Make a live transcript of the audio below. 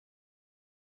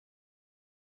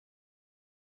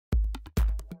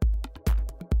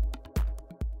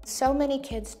So many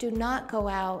kids do not go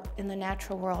out in the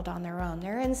natural world on their own.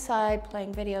 They're inside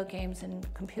playing video games and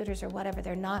computers or whatever.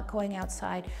 They're not going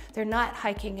outside. They're not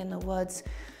hiking in the woods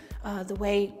the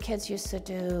way kids used to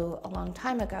do a long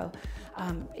time ago,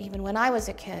 even when I was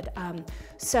a kid.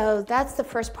 So that's the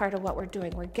first part of what we're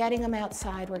doing. We're getting them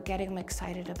outside. We're getting them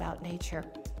excited about nature.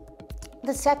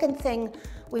 The second thing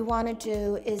we want to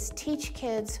do is teach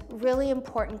kids really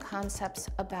important concepts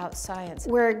about science.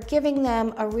 We're giving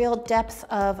them a real depth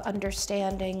of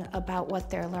understanding about what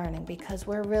they're learning, because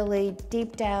we're really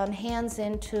deep down, hands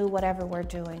into whatever we're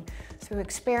doing. Through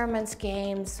experiments,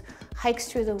 games, hikes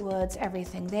through the woods,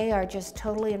 everything. They are just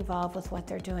totally involved with what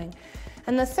they're doing.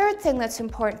 And the third thing that's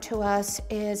important to us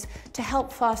is to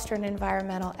help foster an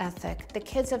environmental ethic. The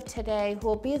kids of today, who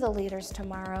will be the leaders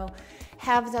tomorrow,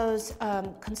 have those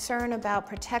concern about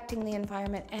protecting the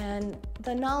environment and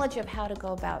the knowledge of how to go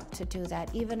about to do that,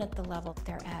 even at the level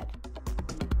they're at.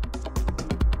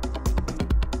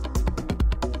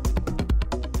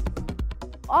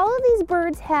 All of these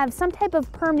birds have some type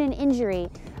of permanent injury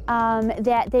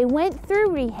that they went through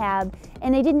rehab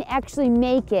and they didn't actually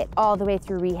make it all the way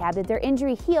through rehab, that their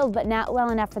injury healed but not well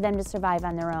enough for them to survive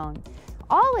on their own.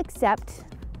 All except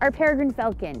our peregrine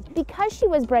falcon. Because she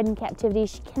was bred in captivity,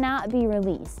 she cannot be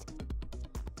released.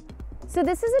 So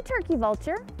this is a turkey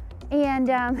vulture, and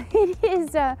it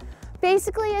is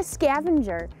basically a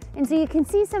scavenger. And so you can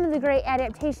see some of the great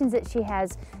adaptations that she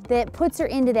has that puts her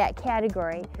into that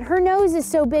category. Her nose is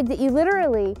so big that you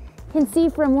literally can see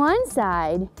from one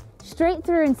side straight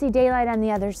through and see daylight on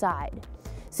the other side.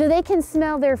 So they can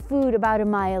smell their food about a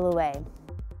mile away.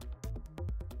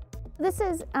 This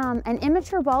is an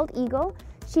immature bald eagle.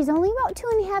 She's only about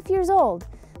 2.5 years old.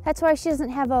 That's why she doesn't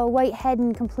have a white head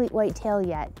and complete white tail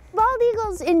yet. Bald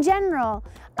eagles in general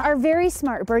are very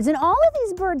smart birds, and all of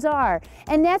these birds are.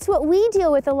 And that's what we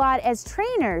deal with a lot as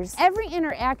trainers. Every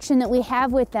interaction that we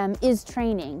have with them is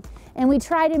training. And we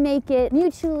try to make it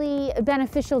mutually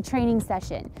beneficial training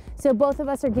session. So both of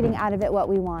us are getting out of it what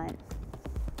we want.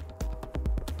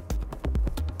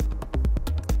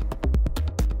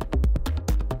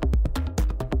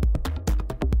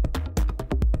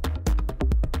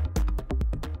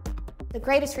 The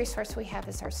greatest resource we have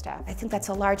is our staff. I think that's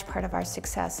a large part of our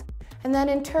success. And then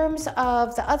in terms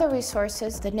of the other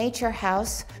resources, the Nature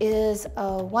House is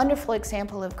a wonderful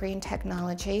example of green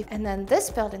technology. And then this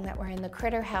building that we're in, the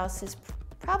Critter House, is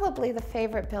probably the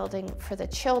favorite building for the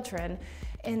children,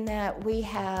 in that we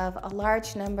have a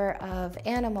large number of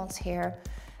animals here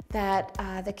that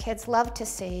the kids love to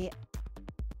see.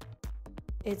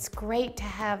 It's great to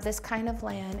have this kind of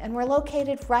land, and we're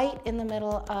located right in the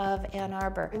middle of Ann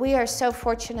Arbor. We are so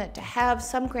fortunate to have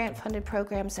some grant-funded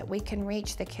programs that we can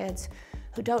reach the kids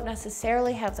who don't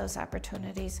necessarily have those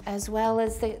opportunities, as well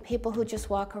as the people who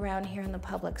just walk around here in the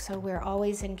public. So we're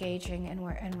always engaging, and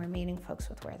we're meeting folks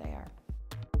with where they are.